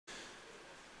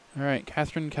All right,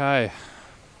 Katherine Kai.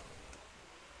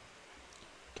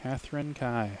 Katherine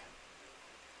Kai.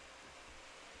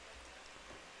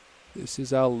 This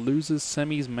is our losers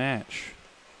semis match.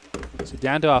 So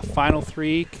down to our final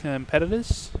 3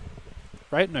 competitors,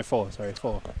 right? No, 4. Sorry,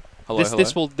 4. Hello.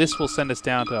 This will send us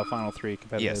down to our final 3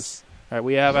 competitors. Yes. All right,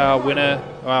 we have our winner,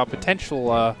 our potential,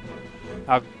 our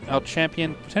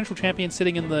potential champion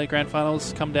sitting in the grand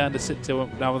finals. Come down to sit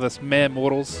down with us mere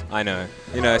mortals. I know.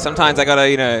 Sometimes I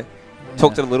gotta,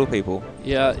 talk to the little people.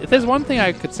 Yeah. If there's one thing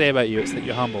I could say about you, it's that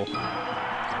you're humble.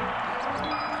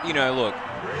 Look,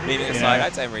 meaning aside,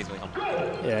 I'd say I'm reasonably humble.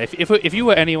 Yeah. If you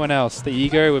were anyone else, the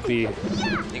ego would be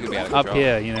You could be out of up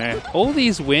control. here. All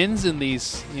these wins in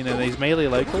these, these melee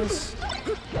locals.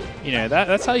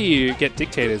 That's how you get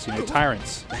dictators.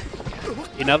 Tyrants.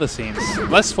 In other scenes,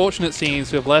 less fortunate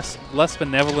scenes with less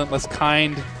benevolent, less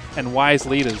kind, and wise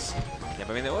leaders. Yeah,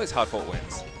 but they're always hard-fought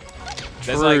wins.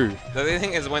 True. The other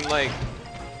thing is when Nick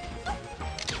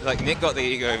got the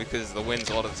ego because the wins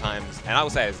a lot of the times, and I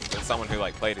will say as someone who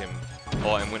played him a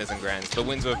lot in winners and grands, the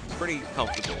wins were pretty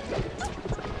comfortable.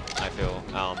 I feel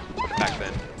back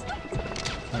then.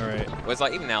 All right. Whereas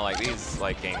even now, these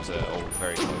games are all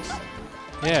very close.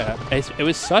 Yeah, it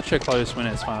was such a close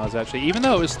winners finals actually. Even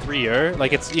though it was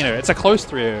 3-0, it's a close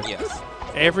 3-0. Yes.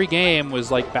 Every game was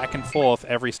back and forth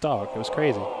every stock. It was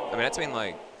crazy. That's been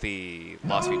the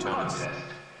last few tournaments.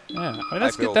 Yeah,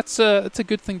 that's good. That's a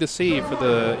good thing to see for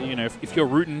the if you're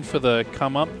rooting for the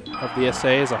come up of the SA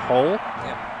as a whole.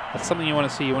 Yeah. That's something you want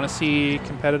to see. You want to see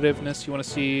competitiveness. You want to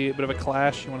see a bit of a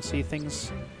clash. You want to see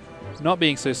things not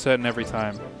being so certain every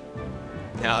time.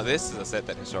 Now, this is a set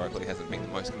that historically hasn't been the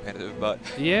most competitive, but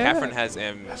yeah. Katherine has...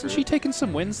 Hasn't she taken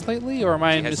some wins lately, or am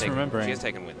I misremembering? She has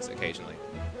taken wins occasionally.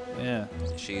 Yeah.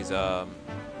 She's... No,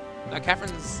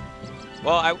 Katherine's...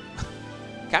 Well,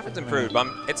 Katherine's improved, but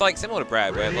it's similar to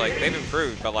Brad, where they've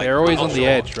improved, but they're always on the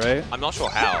edge, right? I'm not sure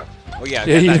how. Well, yeah,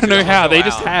 yeah, you don't know how. They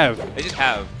just have. They just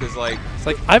have, because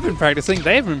it's I've been practicing.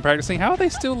 They've been practicing. How are they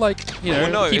still keeping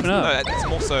up? No, it's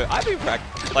more so I've been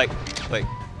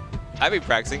I've been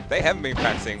practicing. They haven't been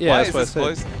practicing. Yeah, why is this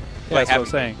close? Yeah, that's what I'm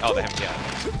saying. Oh, they haven't.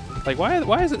 Yeah.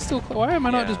 Why is it still? Why am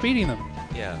I not just beating them?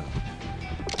 Yeah.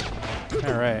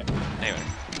 All right. Anyway.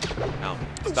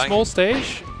 Small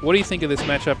stage. What do you think of this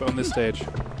matchup on this stage?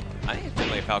 I think it's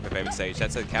generally a Falco favorite stage.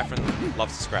 That's a Katherine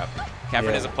loves to scrap.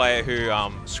 Katherine is a player who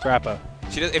scrapper.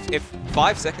 She does. If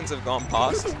 5 seconds have gone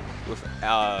past with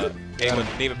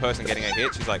neither person getting a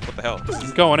hit, she's like, what the hell?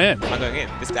 This going in. I'm going in.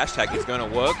 This dash tag is going to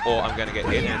work, or I'm going to get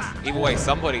hit. And either way,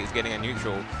 somebody is getting a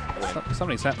neutral win.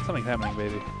 Something's happening,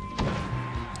 baby.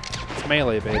 It's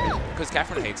melee, baby. Because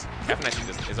Katherine actually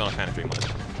just is not a fan of Dreamland.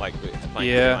 Playing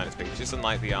Dreamland is big. She doesn't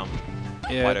like the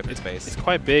wide open space. It's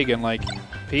quite big, and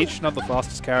Peach, not the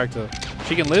fastest character.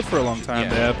 She can live for a long time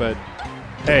there, but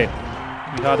hey,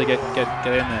 it's hard to get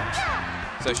in there.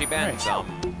 So she bans,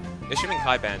 assuming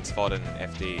Kai bans Fod and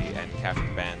FD, and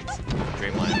Katherine bans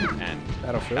Dreamland and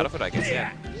Battlefield, I guess,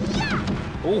 yeah.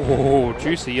 Oh,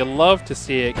 juicy. You love to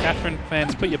see it. Katherine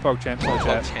fans, put your PogChamps in the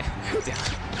chat.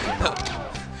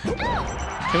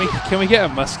 Can we get a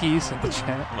Muskies in the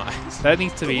chat? Nice. That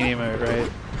needs to be an emote, right?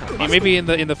 Maybe in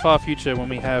the far future when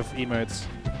we have emotes.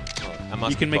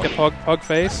 You can make a pog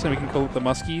face, and we can call it the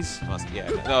Muskies. Yeah.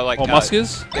 No, or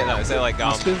Muskers? Yeah, no, say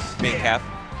Muskers? me and Kath.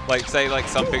 Say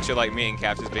some picture me and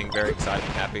Kath just being very excited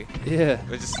and happy. Yeah.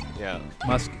 We're just, yeah.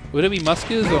 Would it be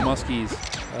Muskers or Muskies?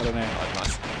 I don't know.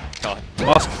 God.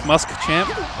 Musk champ?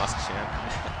 Musk champ.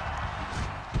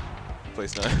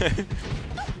 Please no.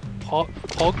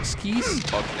 Pogskis?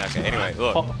 Okay, anyway,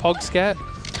 look. Pogscat?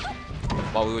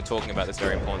 While we were talking about this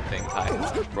very important thing, Kai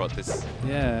has brought this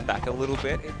back a little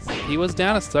bit. He was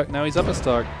down a stock, now he's up a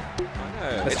stock.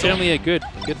 That's generally a good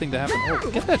thing to happen. Oh,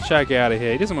 get that Shaggy out of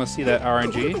here. He doesn't want to see that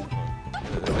RNG.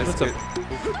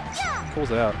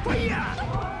 Pulls it out.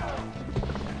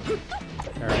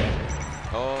 Alright.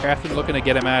 Katherine looking to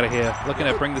get him out of here. Looking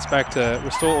to bring this back to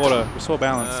restore order, restore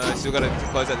balance. Still got to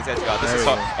close out this edge guard.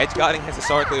 Edge guarding has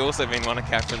historically also been one of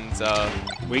Katherine's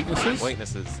weaknesses.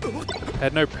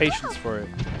 Had no patience for it.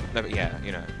 No, but yeah,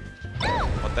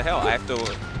 what the hell? I have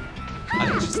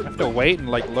to wait and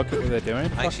look at what they're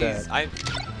doing. I was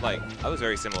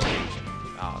very similar to Peach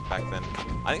back then.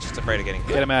 I think she's afraid of getting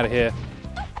hit. Get him out of here.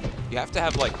 You have to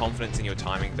have confidence in your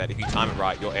timing that if you time it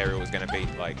right, your aerial is going to beat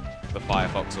the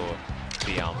Firefox or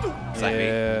the side B.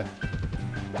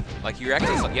 You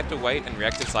have to wait and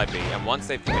react to side B, and once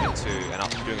they've committed to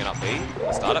doing an up B in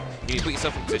the startup, you need to put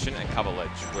yourself in position and cover ledge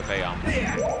with a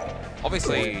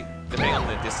obviously depending on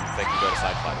the distance they can go to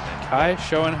side fight. Kai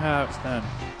showing how it's done.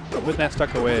 With that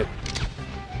stuck away.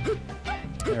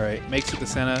 Alright, makes it to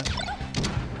center.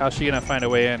 How's she gonna find a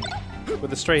way in? With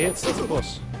the straight hits, of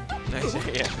course.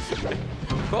 Yeah,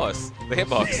 of course. The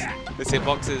hitbox. This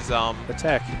hitbox is the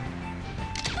tech.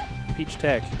 Peach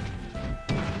tech.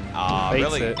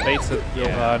 Really? Baits it.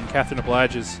 Yeah. And Katherine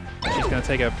obliges. She's gonna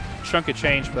take a chunk of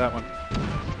change for that one.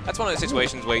 That's one of those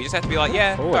situations where you just have to be like,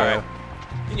 yeah, Forward alright.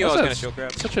 You knew I was air. gonna shield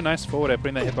grab. Such a nice forward air,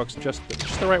 putting that hitbox just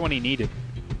the right one he needed.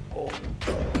 Oh.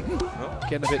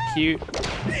 Getting a bit cute.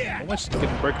 Almost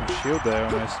getting broken shield there,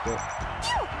 almost. But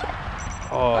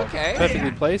oh, Okay.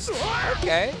 perfectly placed.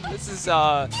 Okay, this is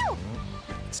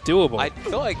It's doable. I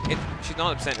feel like she's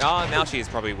not upset. Oh, now she is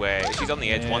probably where she's on the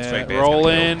edge. One straight bear. Roll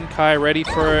in. Kai ready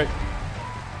for it.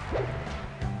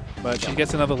 But she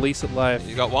gets another lease at life.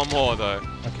 She's got one more though.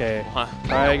 Okay.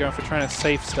 Kai going for trying to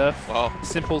safe stuff. Well.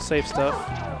 Simple safe stuff.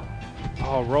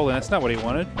 Oh, roll in. That's not what he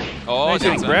wanted. Oh, No, he's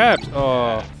getting grabbed.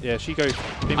 Oh, yeah. She goes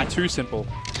maybe too simple.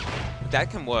 That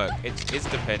can work. It is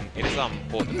dependent. It is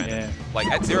port dependent. Yeah. Like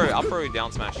at 0, up throw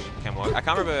down smash can work. I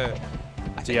can't remember.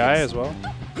 DI as well.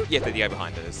 Yeah, the DI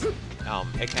behind it is.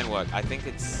 It can work. I think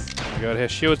it's. Oh my god, her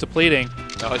shield's depleting.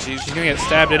 Oh, she's gonna get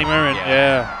stabbed any moment.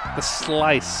 Yeah. The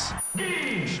slice.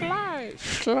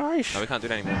 Slice. No, we can't do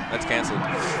it anymore. That's cancelled.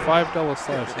 $5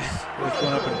 slices. It's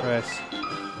going up in price.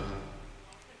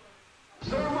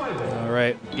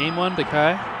 Alright, game 1 to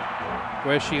Kai.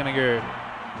 Where's she gonna go?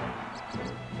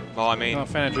 Well, I mean, Going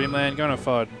to Fan of Dreamland, going to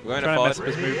FOD. we're going Trying to mess FOD. up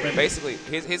his movement. Basically,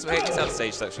 here's how the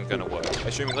stage selection is going to work.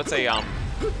 Assuming, let's say,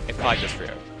 if Kai does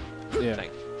Trio, Yeah.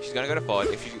 she's going to go to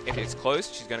FOD. If it's close,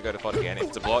 she's going to go to FOD again. If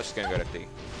it's a blowout, she's going to go to FD.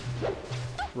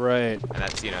 Right. And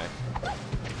that's, you know.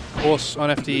 Of course, on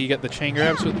FD you get the chain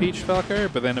grabs with Peach Falco,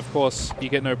 but then of course you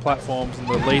get no platforms and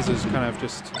the lasers kind of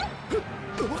just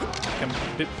become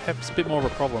a bit more of a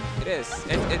problem. It is.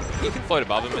 You can float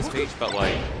above him as Peach, but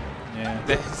like, Yeah.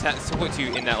 that puts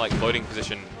you in that like floating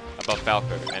position above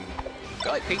Falco, and I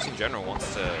feel like Peach in general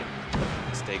wants to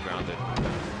stay grounded.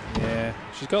 Yeah.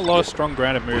 She's got a lot of strong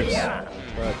grounded moves, but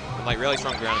And, like really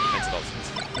strong grounded defensive options.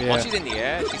 Yeah. Once she's in the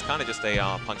air, she's kind of just a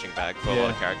punching bag for a lot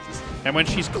of characters. and when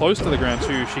she's close to the ground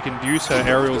too, she can use her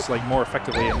aerials like more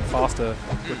effectively and faster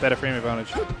with better frame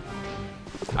advantage.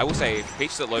 I will say, if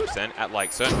Peach is at low percent at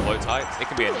like certain float heights, it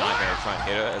can be a nightmare to try and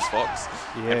hit her as Fox.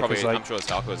 Yeah, and probably, 'cause, like, I'm sure as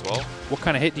Falco as well. What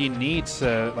kind of hit do you need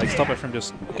to like stop her from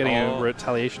just getting a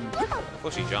retaliation? Of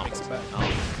course she jumps.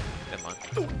 Never mind.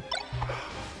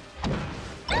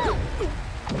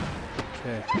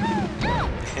 Okay.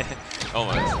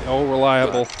 Almost. All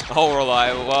reliable. Oh,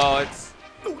 reliable. Well, it's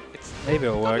Maybe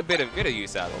it'll a work. bit of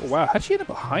use out of Oh, it. wow, how'd she end up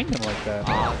behind him like that?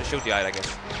 The shield DI'd, I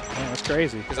guess. Man, that's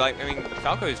crazy. Because I mean,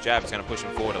 Falco's jab is going to push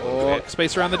him forward a little Oh, bit.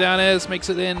 space around the down airs, makes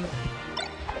it in.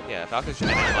 Yeah, Falco's jab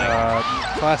is like.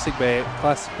 Classic bait,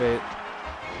 classic bait.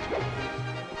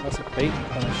 Classic bait and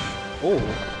punish. Oh,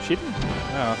 she didn't.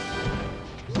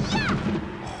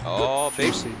 Oh, big.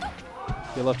 Juicy.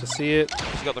 You'll love to see it.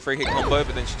 She got the free hit combo,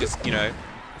 but then she just, you know.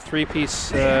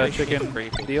 3-piece chicken Free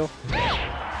hit. deal.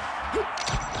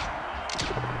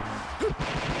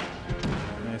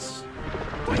 Nice.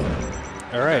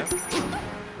 Alright.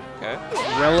 Okay.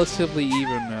 Relatively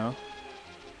even now.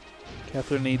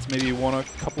 Katherine needs maybe a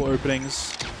couple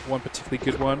openings, one particularly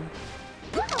good one.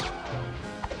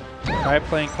 Kai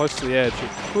playing close to the edge. It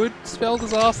could spell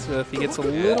disaster if he gets a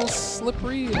little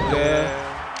slippery. Yeah.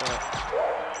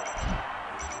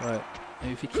 But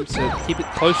maybe if he keep it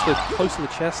close to the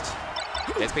chest.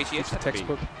 That's Peach. You Keeps the have to be.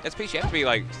 textbook. That's Peach. You have to be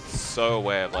like so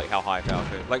aware of like how high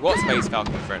Falco, like what space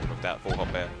Falco can threaten with that full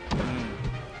hop air.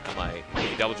 And like if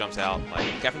he double jumps out, like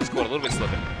Katherine just caught a little bit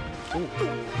slipping. Ooh.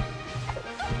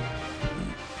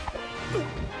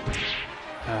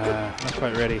 Not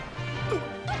quite ready. Did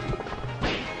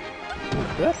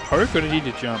that poke or did he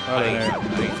need to jump? I don't know.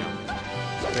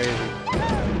 It's crazy.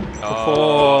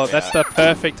 Oh, that's the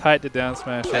perfect height to down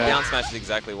smash. That down smash is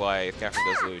exactly why if Katherine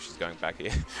does lose, she's going back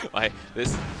here. Like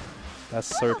this. That's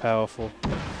so powerful.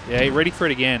 Yeah, ready for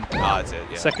it again. Ah, that's it.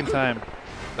 Yeah. Second time.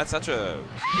 That's such a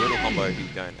brutal combo if you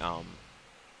don't. Holding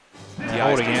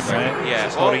in, right? Yeah.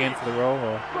 Just holding in for the roll.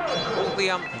 Or? Well,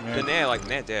 the Nair, like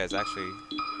Nair Dare is actually.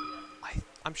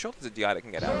 I'm sure there's a DI that can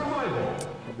get out.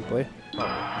 Probably. But you know.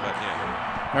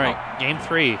 All right, game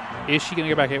 3. Is she going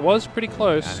to go back? It was pretty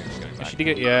close. I think she's going back. She did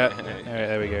get, yeah. All right,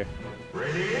 there we go.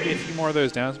 Maybe a few more of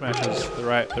those down smashes. The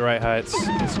right heights.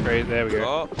 It's great. There we go.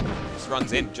 Oh, just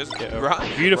runs in. Just run.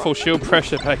 Beautiful shield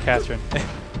pressure by Katherine.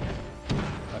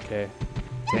 Okay.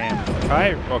 Damn.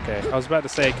 Kai. Okay. I was about to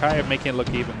say Kai making it look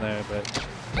even there, but.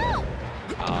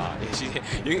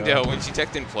 You can tell when she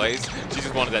teched in plays, she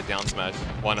just wanted that down smash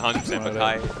 100%. But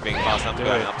Kai being fast enough to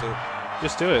go up to it.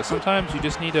 Just do it. Sometimes you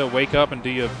just need to wake up and do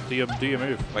your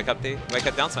move. Wake up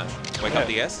down smash. Wake up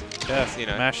DS. Yeah, You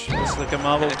know. Mash. It's like a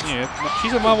Marvel. You know,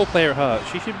 she's a Marvel player at heart.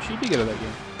 She'd be good at that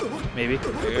game. Maybe.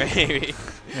 Maybe.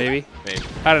 Maybe. Maybe.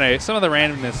 I don't know. Some of the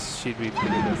randomness she'd be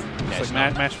pretty good with. Yeah, It's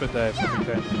like mash with the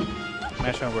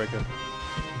mash on breaker.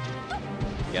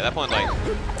 Yeah, at that point, like,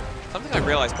 something I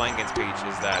realized playing against Peach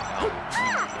is that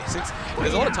since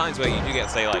there's a lot of times where you do get,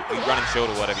 say, like, you run in shield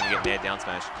or whatever, and you get nair down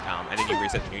smash, and then you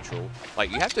reset to neutral.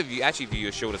 Like, you have to actually view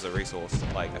your shield as a resource.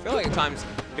 Like, I feel like at times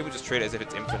people just treat it as if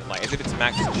it's infinite, like as if it's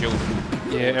max shield.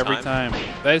 Yeah, every time.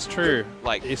 That is true.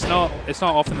 Like, it's not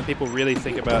often that people really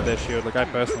think about their shield. Like I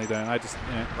personally don't. I just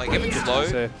like if it's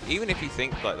low, even if you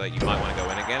think like you might want to go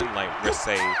in again, like risk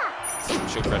say some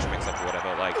shield pressure mix up or whatever.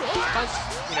 Like sometimes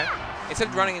instead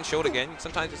of running in shield again,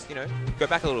 sometimes just go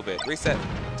back a little bit, reset,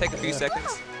 take a few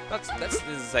seconds. That's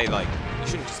to say like you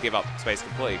shouldn't just give up space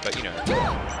completely, but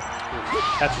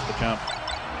catches the jump.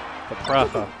 The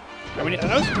Praha. I mean,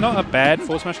 that was not a bad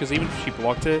forward smash because even if she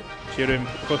blocked it, she would have been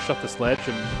pushed off the sledge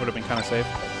and would have been kind of safe.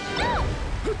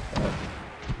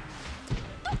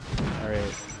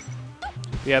 Alright.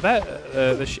 Yeah, that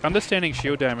the understanding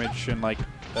shield damage and like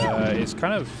is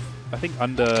kind of I think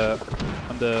under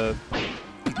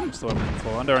what's the word I'm looking for?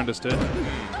 Understood.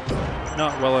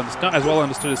 Not as well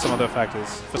understood as some other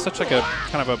factors. For such like a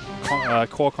kind of a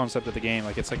core concept of the game,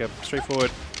 like it's like a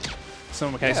straightforward. It's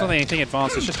not anything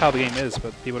advanced, it's just how the game is,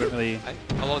 but people don't really...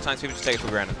 A lot of times people just take it for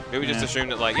granted. People just assume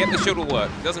that, like, the shield will work.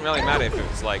 It doesn't really matter if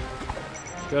it's, like...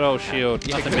 Good old shield.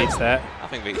 Nothing beats that.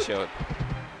 Nothing beats shield.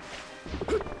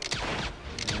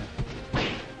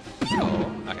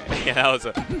 Oh, okay. Yeah, that was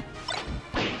a...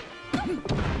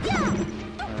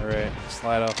 Alright,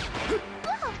 slide off.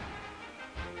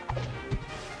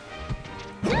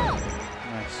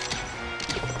 Nice.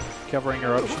 Covering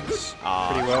her options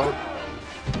pretty well.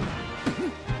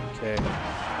 Okay.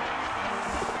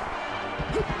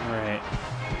 Alright.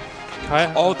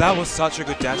 Oh, that was such a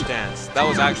good dash dance. That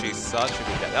was actually such a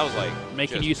good dance. That was like...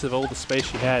 Making use of all the space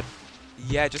she had.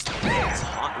 Yeah, just weaving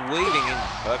in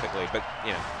perfectly, but,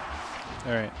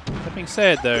 Alright. That being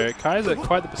said, though, Kaiza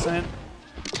quite the percent.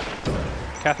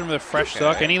 Katherine with a fresh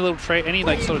stock. Any little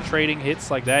like sort of trading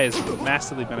hits like that is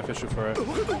massively beneficial for her.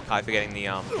 Kai forgetting the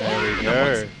there we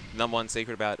go. Number one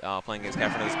secret about playing against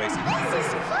Katherine in the space.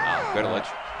 Go to ledge.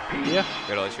 Yeah.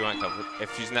 Go to ledge. She won't cover it.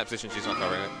 If she's in that position, she's not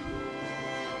covering it.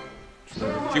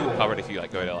 She will cover it if you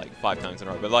like go to like 5 times in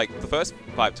a row. But like the first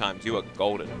 5 times, you are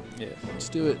golden. Yeah. Let's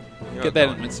do it. Get that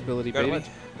invincibility, baby.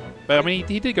 But I mean,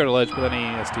 he did go to ledge, but then he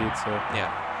SD'd, so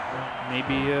yeah.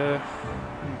 Maybe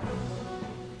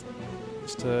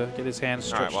just to get his hands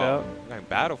stretched out. Going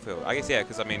Battlefield. I guess yeah,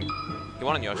 because I mean, he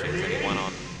won on Yoshi, and he won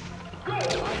on. I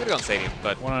could have gone Stadium,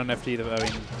 but one on FD.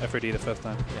 FD the first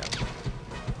time. Yeah.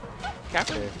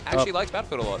 Katherine actually likes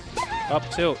Battlefield a lot. Up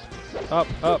tilt. Up.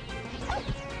 Up.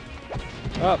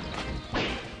 Up.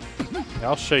 Yeah,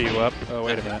 I'll show you up. Oh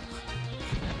wait a minute.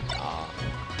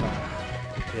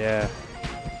 Yeah.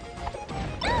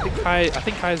 I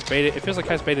think Kai's baited. It feels like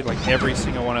Kai's baited like every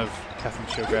single one of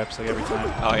Katherine's shield grabs, like every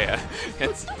time. Oh yeah.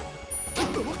 It's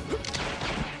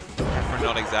Katherine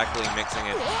not exactly mixing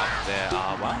it up there.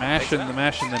 Wow. The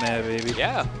mash in the nair, baby.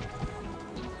 Yeah.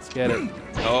 Let's get it.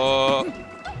 Oh.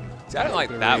 See, I don't like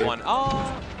that one.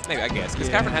 Oh. Maybe I guess because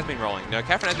Katherine has been rolling. No,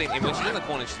 Katherine has been when she's in the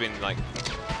corner. She's been like.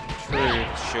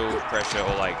 Shield pressure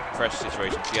or like fresh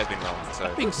situation, she has been rolling. So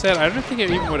that being said, I don't think it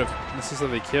even would have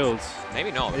necessarily killed.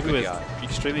 Maybe not. Maybe with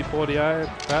extremely poor DI,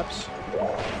 perhaps.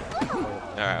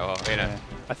 Alright, well,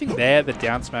 I think there the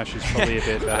down smash is probably a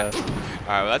bit better. Alright,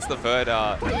 well that's the third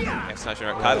F smash.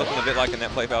 Kai looking a bit like a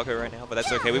net play Falco right now, but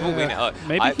that's okay. We've all been.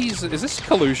 Maybe is this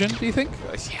collusion? Do you think?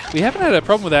 Yeah. We haven't had a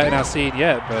problem with that in our seed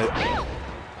yet, but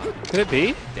could it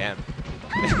be? Damn.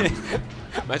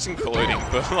 Imagine colluding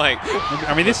for like...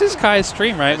 I mean, this is Kai's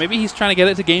stream, right? Maybe he's trying to get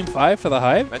it to Game 5 for the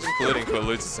hype. Imagine colluding for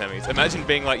loser semis. Imagine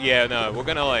being like, yeah, no, we're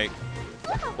going to like...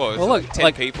 Well, look, 10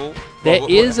 like, people. There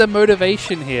is a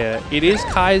motivation here. It is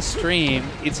Kai's stream.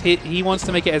 He wants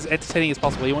to make it as entertaining as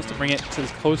possible. He wants to bring it to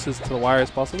as closest to the wire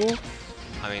as possible.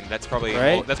 I mean, that's probably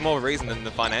right? that's more of a reason than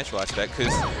the financial aspect,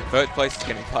 because third place is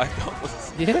getting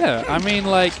 $5. Yeah, I mean,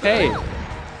 like, hey...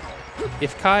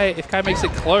 If Kai makes it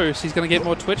close, he's gonna get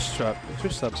more Twitch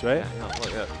subs, right?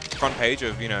 Yeah, front page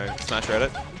of Smash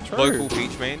Reddit. True. Local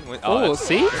Peach main. Oh,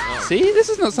 see, this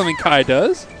is not something Kai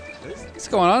does. What's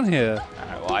going on here?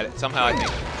 Well, somehow I think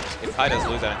if Kai does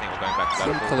lose, I don't think we're going back to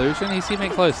some Battlefield. collusion. He's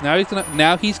even close.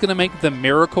 Now he's gonna make the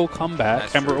miracle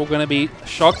comeback, and we're all gonna be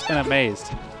shocked and amazed.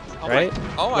 right?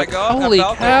 Oh my Like, god! holy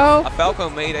cow! A Falco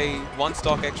made a 1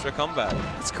 stock extra comeback.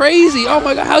 It's crazy! Oh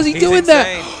my god, how's he doing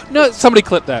insane. that? No, somebody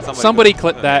clip that. Somebody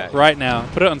clip that yeah. right now.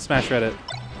 Put it on Smash Reddit.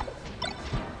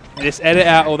 And just edit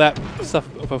out all that stuff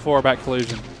before about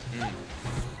collusion.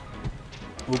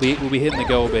 We'll be hitting the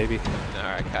goal, baby. All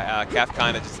right, Kath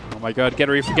kind of just. Oh my god, get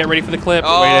ready for the clip.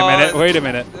 Oh, Wait a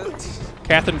minute.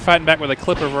 Catherine fighting back with a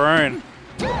clip of her own.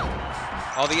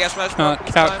 Oh, the yes smash.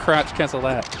 Crouch, cancel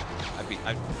that.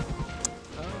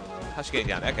 How's she getting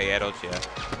down? Okay, yeah, dodge, yeah.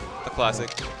 The classic.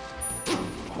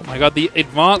 Oh my god, the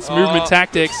advanced movement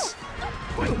tactics.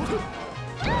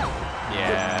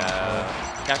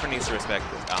 Yeah. Katherine needs to respect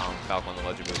Falco on the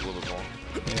ledge a little bit more.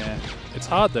 Yeah. It's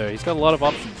hard though. He's got a lot of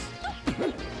options.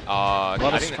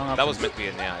 I think that was meant to be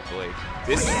a now, I believe.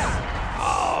 This.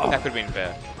 That could have been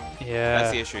fair. Yeah.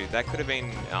 That's the issue. That could have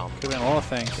been. Could have been a lot of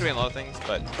things. Could have been a lot of things,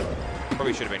 but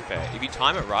probably should have been fair. If you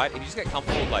time it right, if you just get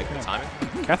comfortable with the timing.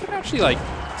 Katherine actually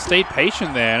stayed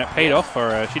patient there, and it paid off for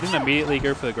her. She didn't immediately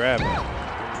go for the grab.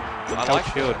 I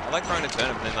like throwing a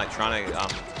turnip and then trying to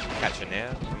catch a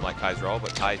nair from Kai's roll,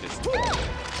 but Kai just.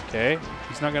 Okay,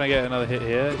 he's not gonna get another hit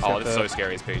here. Oh, this is so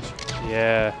scary as Peach.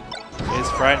 Yeah.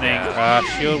 It's frightening.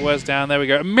 Shield was down. There we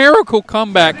go. A miracle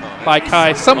comeback by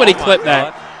Kai. Somebody clip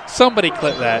that. Somebody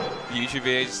clip that. YouTube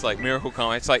video just miracle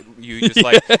comeback. It's like you just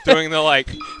doing the like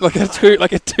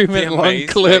a 2 minute long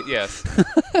clip. Yes.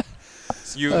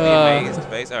 You amazed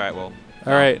face. All right. Well.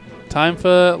 All right. Time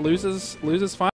for losers final.